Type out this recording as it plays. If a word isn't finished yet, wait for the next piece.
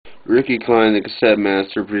Ricky Klein, the cassette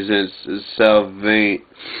master, presents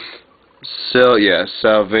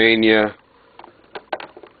Syvania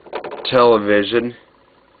television.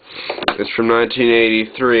 It's from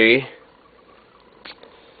 1983.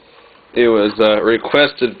 It was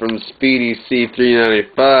requested from Speedy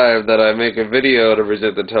C395 that I make a video to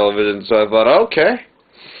present the television, so I thought, okay.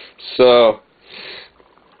 So,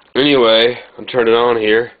 anyway, I'll turn it on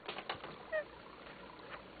here.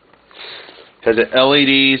 Has the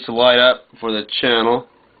LEDs to light up for the channel.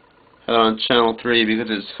 Had it on channel 3 because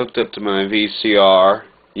it's hooked up to my VCR.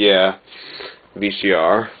 Yeah,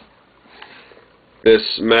 VCR.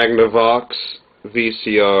 This Magnavox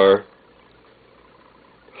VCR,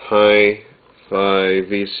 Hi-Fi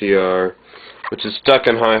VCR, which is stuck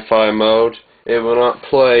in Hi-Fi mode. It will not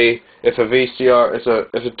play if a VCR,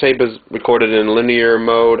 if a tape is recorded in linear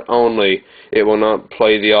mode only. It will not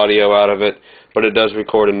play the audio out of it, but it does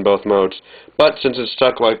record in both modes. But since it's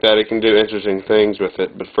stuck like that, it can do interesting things with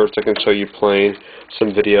it. But first I can show you playing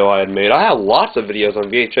some video I had made. I have lots of videos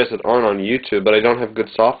on VHS that aren't on YouTube, but I don't have good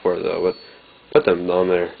software though. But put them on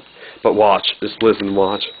there. But watch. Just listen and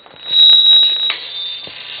watch.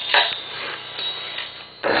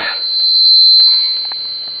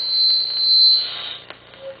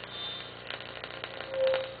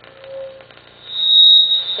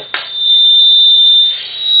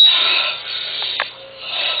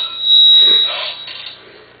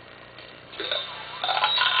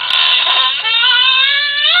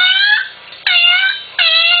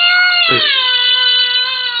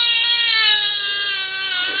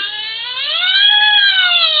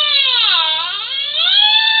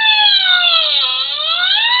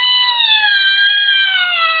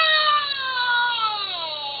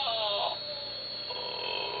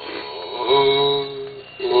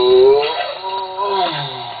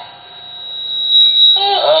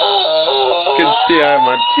 You can see I have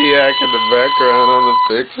my TIAC in the background on the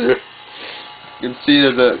picture. You can see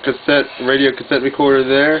there's a radio cassette recorder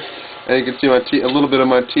there, and you can see a little bit of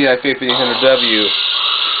my TI 5800W.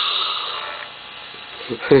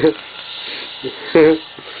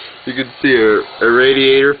 You can see a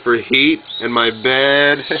radiator for heat and my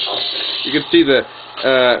bed. You can see the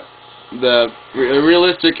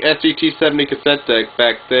realistic SET-70 cassette deck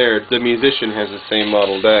back there. The Musician has the same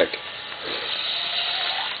model deck.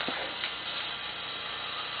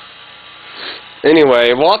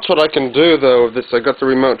 Anyway, watch what I can do though with this. I got the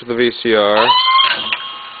remote to the VCR.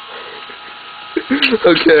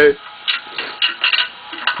 Okay.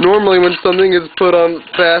 Normally when something is put on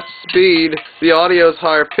fast speed, the audio is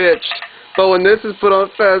higher pitched. But when this is put on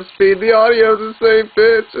fast speed, the audio is the same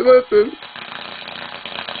pitch. Listen.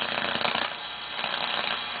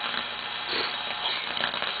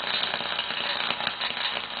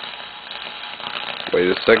 Wait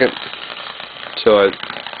a second till I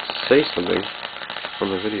say something on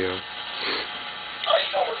the video.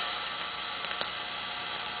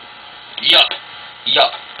 Yup.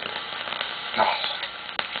 Yup. No.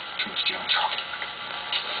 Too much dealing trouble.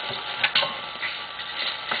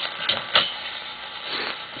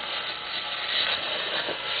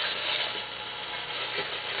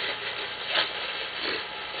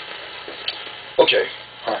 Okay.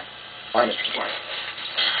 Alright. Alright, Mr. Klein.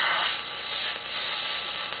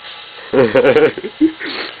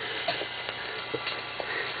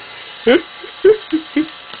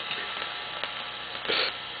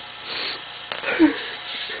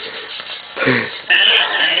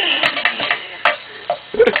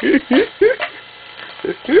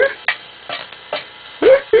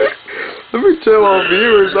 Let me tell all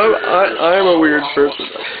viewers, I am a weird person.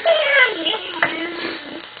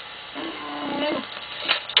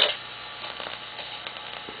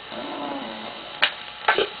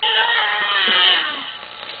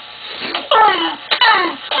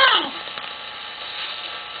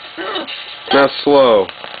 Now slow.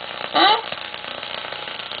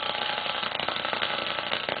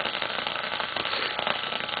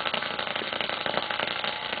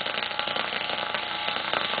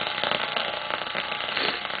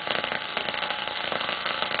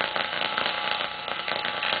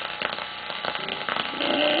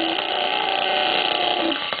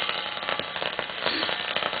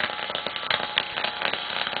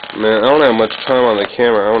 Man, I don't have much time on the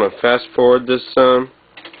camera. I want to fast forward this some.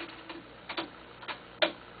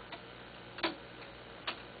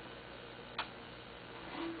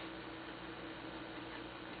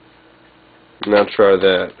 Now try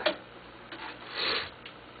that.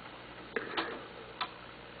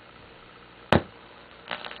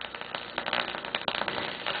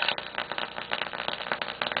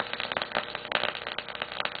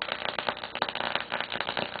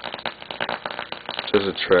 Just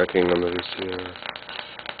a tracking on the VCR.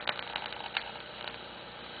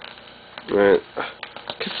 Man,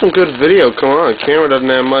 get some good video, come on. Camera doesn't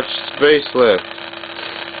have much space left.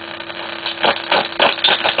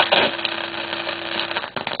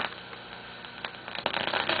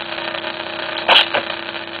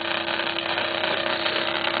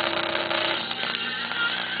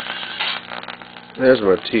 There's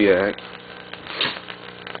my TAC.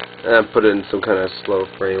 I put it in some kind of slow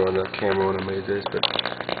frame on the camera when I made this, but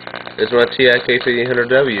there's my TAC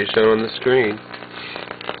K300W shown on the screen.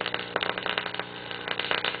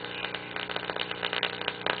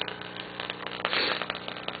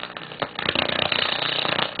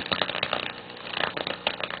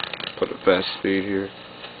 Put a fast speed here.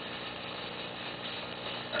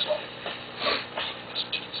 That's all. That's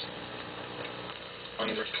jeez. I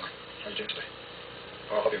need to decline. How are you doing today?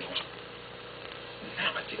 Oh, I'll help you in a moment.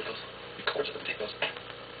 Now I deal with those records that take those.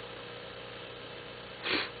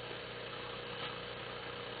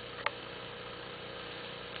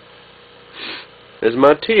 There's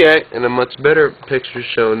my TAC, and a much better picture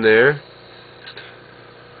shown there.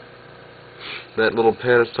 That little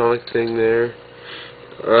Panasonic thing there.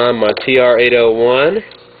 My TR-801,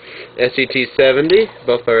 SET-70,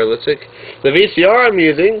 both are realistic. The VCR I'm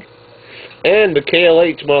using, and the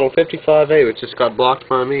KLH model 55A, which just got blocked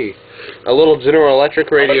by me. A little General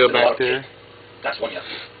Electric radio back there. That's one yet.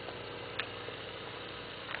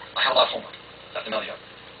 I have a lot of homework. That's another yet.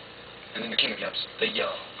 And then the king of yets, the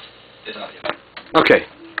is another yet. Okay,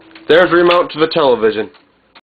 there's remote to the television.